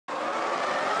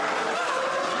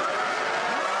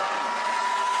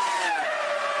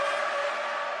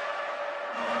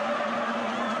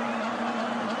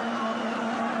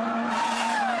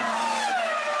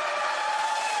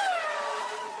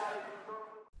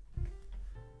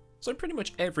So pretty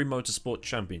much every motorsport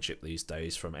championship these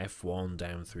days, from F1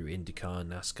 down through IndyCar,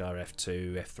 NASCAR,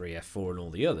 F2, F3, F4 and all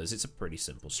the others, it's a pretty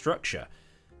simple structure.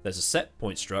 There's a set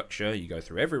point structure, you go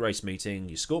through every race meeting,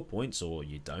 you score points or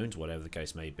you don't, whatever the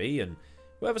case may be, and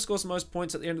whoever scores the most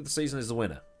points at the end of the season is the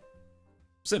winner.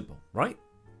 Simple, right?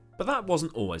 But that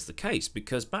wasn't always the case,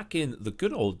 because back in the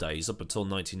good old days up until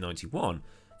 1991,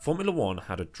 Formula 1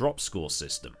 had a drop score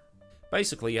system.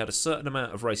 Basically, you had a certain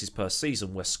amount of races per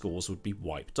season where scores would be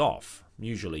wiped off,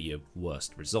 usually your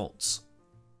worst results.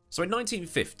 So in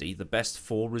 1950, the best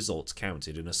 4 results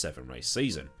counted in a 7-race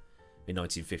season. In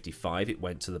 1955, it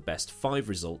went to the best 5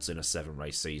 results in a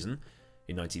 7-race season.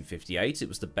 In 1958, it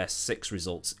was the best 6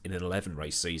 results in an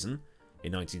 11-race season.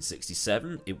 In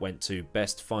 1967, it went to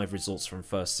best 5 results from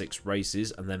first 6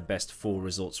 races and then best 4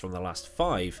 results from the last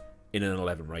 5 in an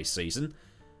 11-race season.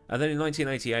 And then in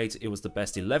 1988, it was the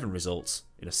best 11 results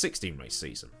in a 16-race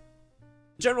season.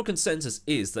 The general consensus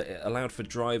is that it allowed for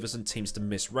drivers and teams to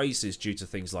miss races due to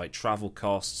things like travel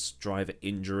costs, driver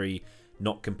injury,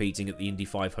 not competing at the Indy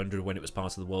 500 when it was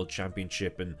part of the World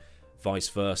Championship and vice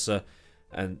versa,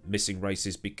 and missing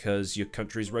races because your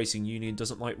country's racing union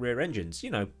doesn't like rear engines,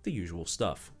 you know, the usual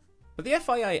stuff. But the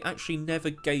FIA actually never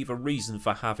gave a reason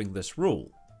for having this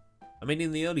rule. I mean,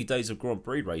 in the early days of Grand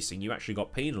Prix racing, you actually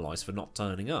got penalised for not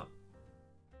turning up.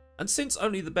 And since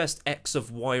only the best X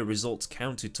of Y results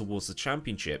counted towards the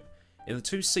championship, in the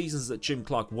 2 seasons that Jim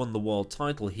Clark won the world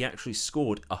title, he actually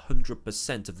scored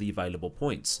 100% of the available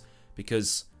points,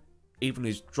 because even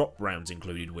his drop rounds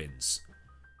included wins.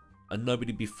 And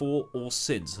nobody before or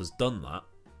since has done that.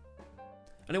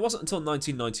 And it wasn't until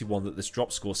 1991 that this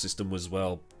drop score system was,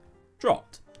 well,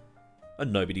 dropped.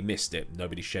 And nobody missed it,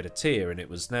 nobody shed a tear, and it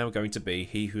was now going to be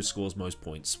he who scores most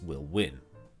points will win.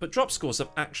 But drop scores have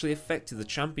actually affected the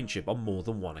championship on more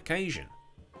than one occasion.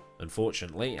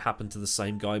 Unfortunately, it happened to the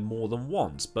same guy more than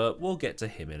once, but we'll get to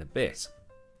him in a bit.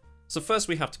 So first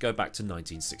we have to go back to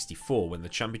 1964, when the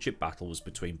championship battle was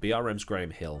between BRM's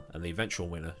Graham Hill and the eventual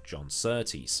winner, John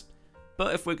Surtees.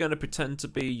 But if we're going to pretend to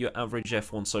be your average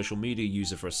F1 social media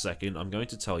user for a second, I'm going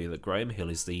to tell you that Graham Hill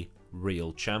is the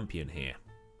real champion here.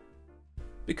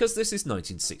 Because this is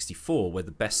 1964, where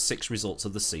the best 6 results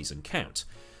of the season count.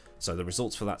 So the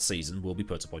results for that season will be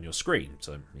put up on your screen.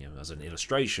 So, as an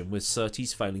illustration, with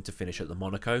Surtees failing to finish at the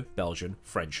Monaco, Belgian,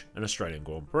 French and Australian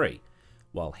Grand Prix,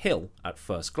 while Hill, at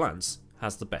first glance,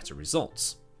 has the better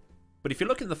results. But if you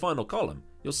look in the final column,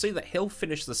 you'll see that Hill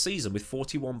finished the season with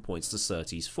 41 points to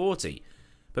Surtees' 40.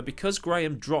 But because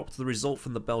Graham dropped the result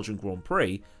from the Belgian Grand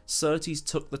Prix, Surtees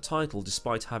took the title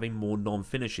despite having more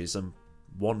non-finishes and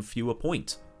 1 fewer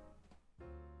point.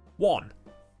 1!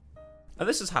 And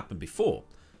this has happened before.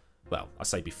 Well, I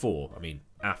say before, I mean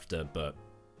after, but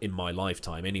in my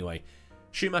lifetime anyway.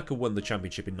 Schumacher won the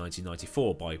championship in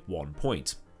 1994 by 1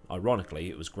 point. Ironically,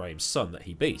 it was Graham's son that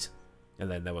he beat.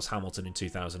 And then there was Hamilton in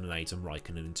 2008 and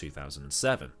Raikkonen in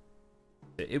 2007.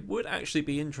 It would actually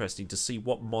be interesting to see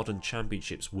what modern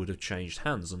championships would have changed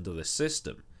hands under this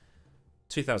system.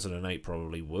 2008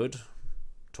 probably would.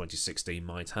 2016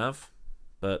 might have.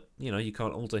 But, you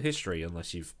can't alter history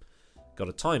unless you've got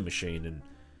a time machine, and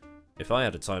if I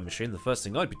had a time machine, the first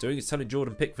thing I'd be doing is telling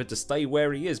Jordan Pickford to stay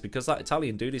where he is, because that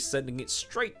Italian dude is sending it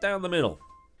straight down the middle.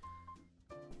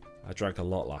 I drank a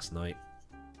lot last night.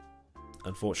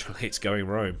 Unfortunately, it's going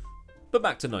Rome. But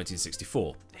back to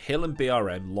 1964. Hill and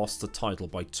BRM lost the title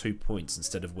by 2 points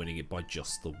instead of winning it by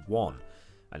just the 1.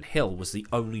 And Hill was the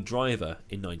only driver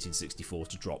in 1964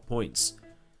 to drop points.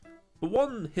 But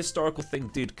one historical thing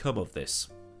did come of this.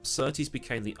 Surtees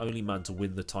became the only man to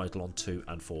win the title on 2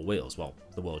 and 4 wheels. Well,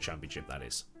 the World Championship, that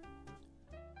is.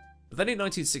 But then in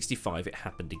 1965 it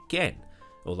happened again,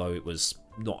 although it was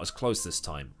not as close this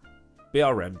time.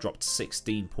 BRM dropped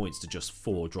 16 points to just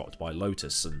 4 dropped by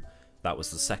Lotus, and that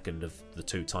was the second of the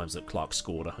 2 times that Clark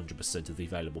scored 100% of the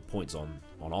available points on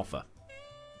offer.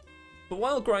 But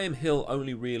while Graham Hill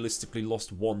only realistically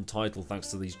lost 1 title thanks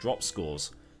to these drop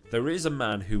scores, there is a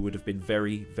man who would have been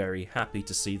very, very happy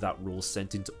to see that rule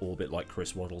sent into orbit like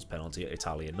Chris Waddle's penalty at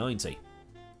Italia 90.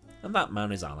 And that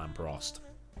man is Alain Prost.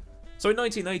 So in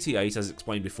 1988, as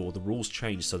explained before, the rules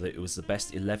changed so that it was the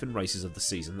best 11 races of the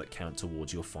season that count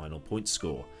towards your final point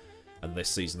score. And this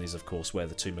season is of course where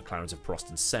the 2 McLarens of Prost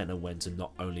and Senna went and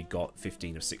not only got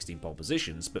 15 of 16 pole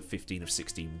positions, but 15 of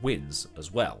 16 wins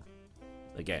as well.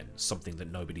 Again, something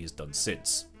that nobody has done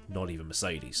since, not even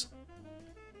Mercedes.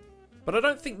 But I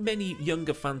don't think many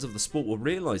younger fans of the sport will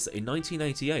realise that in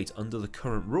 1988, under the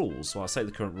current rules, so I say the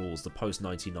current rules, the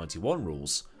post-1991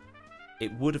 rules,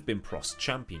 it would have been Prost's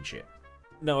championship.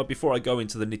 Now, before I go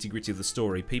into the nitty-gritty of the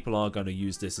story, people are going to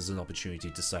use this as an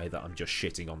opportunity to say that I'm just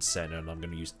shitting on Senna and I'm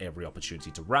going to use every opportunity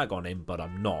to rag on him, but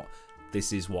I'm not.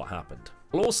 This is what happened.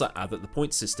 I'll also add that the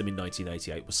point system in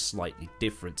 1988 was slightly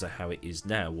different to how it is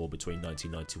now, or between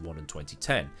 1991 and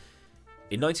 2010.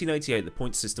 In 1988, the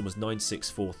point system was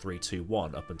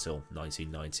 9-6-4-3-2-1 up until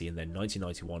 1990, and then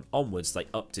 1991 onwards, they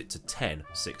upped it to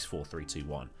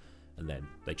 10-6-4-3-2-1. And then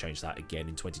they changed that again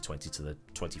in 2020 to the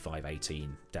 25-18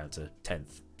 down to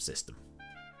 10th system.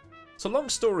 So long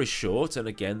story short, and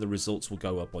again the results will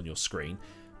go up on your screen,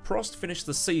 Prost finished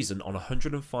the season on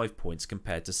 105 points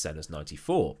compared to Senna's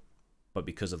 94. But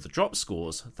because of the drop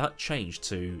scores, that changed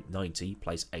to 90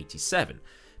 placed 87,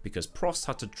 because Prost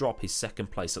had to drop his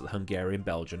second place at the Hungarian,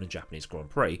 Belgian and Japanese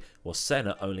Grand Prix, while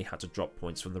Senna only had to drop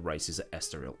points from the races at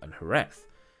Estoril and Jerez.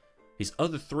 His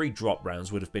other 3 drop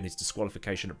rounds would have been his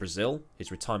disqualification at Brazil, his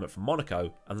retirement from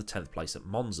Monaco, and the 10th place at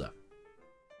Monza.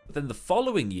 But then the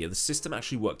following year, the system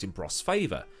actually worked in Prost's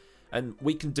favour, and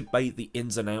we can debate the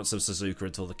ins and outs of Suzuka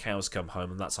until the cows come home,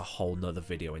 and that's a whole nother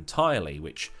video entirely,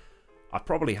 which I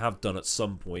probably have done at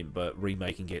some point, but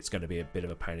remaking it's going to be a bit of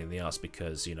a pain in the ass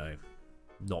because, you know,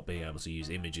 not being able to use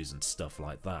images and stuff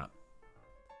like that.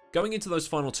 Going into those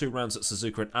final 2 rounds at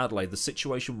Suzuka and Adelaide, the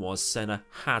situation was Senna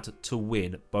had to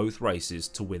win both races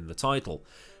to win the title,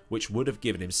 which would have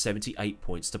given him 78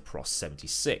 points to Prost's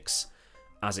 76.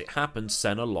 As it happened,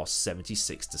 Senna lost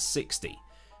 76-60,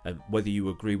 and whether you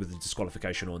agree with the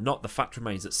disqualification or not, the fact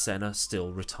remains that Senna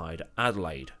still retired at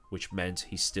Adelaide, which meant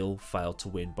he still failed to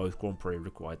win both Grand Prix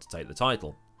required to take the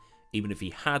title. Even if he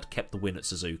had kept the win at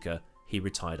Suzuka, he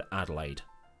retired at Adelaide.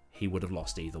 He would have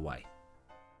lost either way.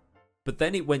 But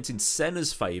then it went in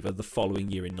Senna's favour the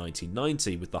following year in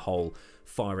 1990 with the whole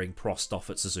firing Prost off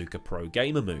at Suzuka Pro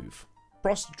Gamer move.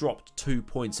 Prost dropped 2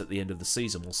 points at the end of the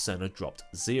season while Senna dropped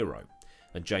 0.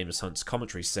 And James Hunt's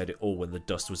commentary said it all when the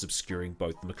dust was obscuring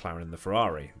both the McLaren and the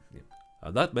Ferrari.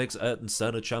 And that makes Ayrton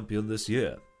Senna champion this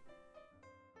year.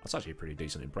 That's actually a pretty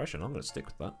decent impression, I'm going to stick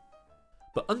with that.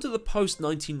 But under the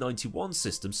post-1991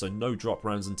 system, so no drop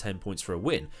rounds and 10 points for a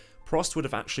win, Prost would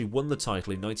have actually won the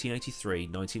title in 1983,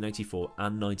 1984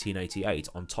 and 1988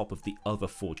 on top of the other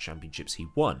 4 championships he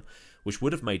won, which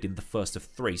would have made him the first of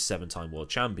 3 7-time world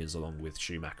champions along with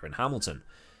Schumacher and Hamilton.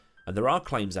 And there are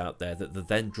claims out there that the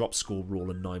then drop score rule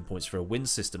and 9 points for a win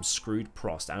system screwed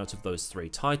Prost out of those 3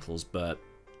 titles, but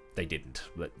they didn't.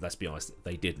 Let's be honest,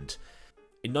 they didn't.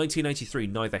 In 1983,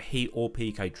 neither he or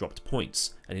Piquet dropped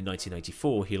points, and in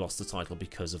 1984 he lost the title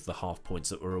because of the half points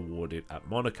that were awarded at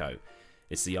Monaco.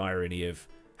 It's the irony of,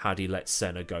 had he let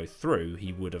Senna go through,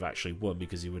 he would have actually won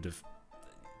because he would have...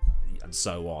 and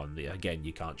so on. Again,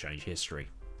 you can't change history.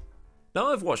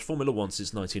 Now, I've watched Formula 1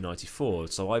 since 1994,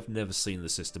 so I've never seen the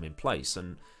system in place,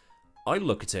 and I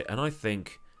look at it and I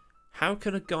think, how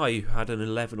can a guy who had an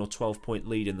 11 or 12 point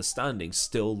lead in the standings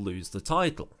still lose the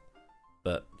title?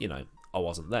 But, you know, I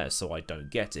wasn't there, so I don't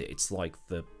get it. It's like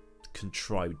the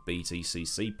contrived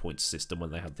BTCC points system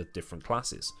when they had the different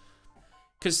classes.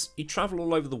 Because you travel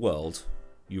all over the world,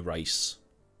 you race,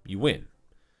 you win.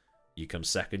 You come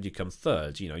second, you come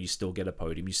third, you know, you still get a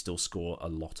podium, you still score a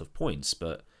lot of points,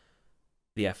 but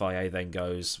the FIA then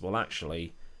goes, well,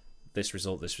 actually, this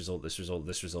result, this result, this result,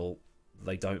 this result,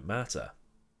 they don't matter.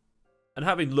 And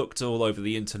having looked all over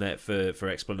the internet for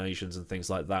explanations and things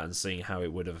like that and seeing how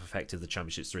it would have affected the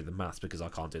championships through the maths, because I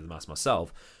can't do the maths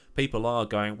myself, people are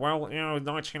going, well, you know,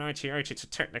 1988, it's a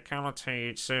technicality,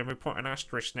 it's we put an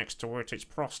asterisk next to it, it's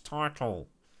Prost's title.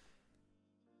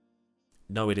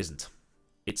 No, it isn't.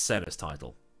 It's Senna's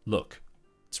title. Look,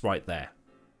 it's right there.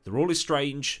 The rule is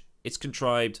strange, it's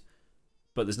contrived,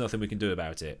 but there's nothing we can do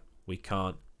about it. We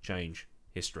can't change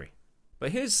history.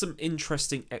 But here's some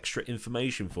interesting extra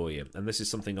information for you, and this is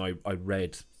something I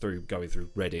read through going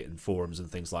through Reddit and forums and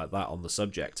things like that on the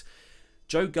subject.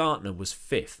 Joe Gartner was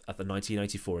 5th at the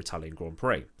 1984 Italian Grand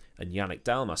Prix, and Yannick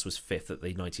Dalmas was 5th at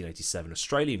the 1987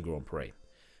 Australian Grand Prix.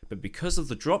 But because of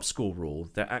the drop score rule,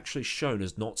 they're actually shown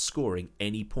as not scoring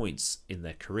any points in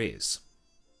their careers.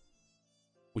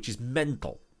 Which is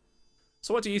mental.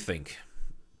 So what do you think?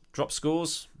 Drop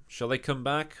scores? Shall they come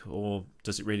back? Or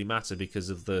does it really matter because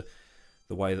of the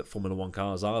way that Formula 1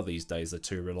 cars are these days? They're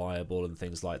too reliable and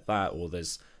things like that, or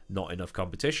there's not enough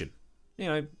competition. You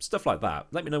know, stuff like that.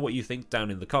 Let me know what you think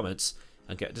down in the comments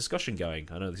and get a discussion going.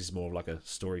 I know this is more of like a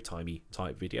story-timey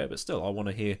type video, but still, I want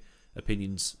to hear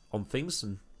opinions on things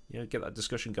and, you know, get that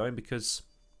discussion going, because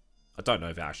I don't know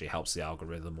if it actually helps the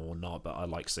algorithm or not, but I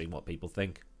like seeing what people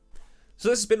think. So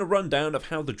this has been a rundown of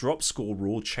how the drop score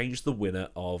rule changed the winner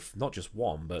of not just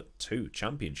 1, but 2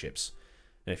 championships.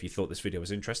 And if you thought this video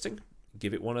was interesting,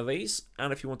 give it one of these.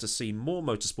 And if you want to see more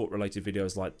motorsport related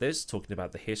videos like this, talking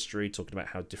about the history, talking about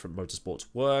how different motorsports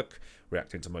work,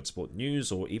 reacting to motorsport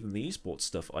news, or even the esports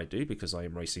stuff I do because I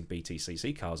am racing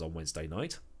BTCC cars on Wednesday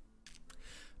night,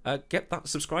 get that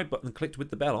subscribe button clicked with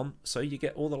the bell on so you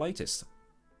get all the latest.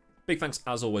 Big thanks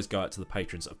as always go out to the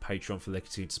patrons of Patreon for their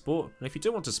continued support, and if you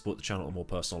do want to support the channel on a more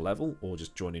personal level, or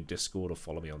just join in Discord or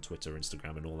follow me on Twitter,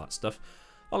 Instagram and all that stuff,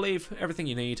 I'll leave everything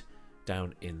you need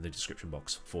down in the description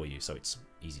box for you so it's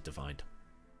easy to find.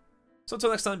 So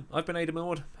until next time, I've been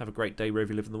Millward. Have a great day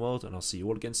wherever you live in the world, and I'll see you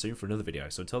all again soon for another video.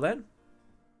 So until then,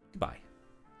 goodbye.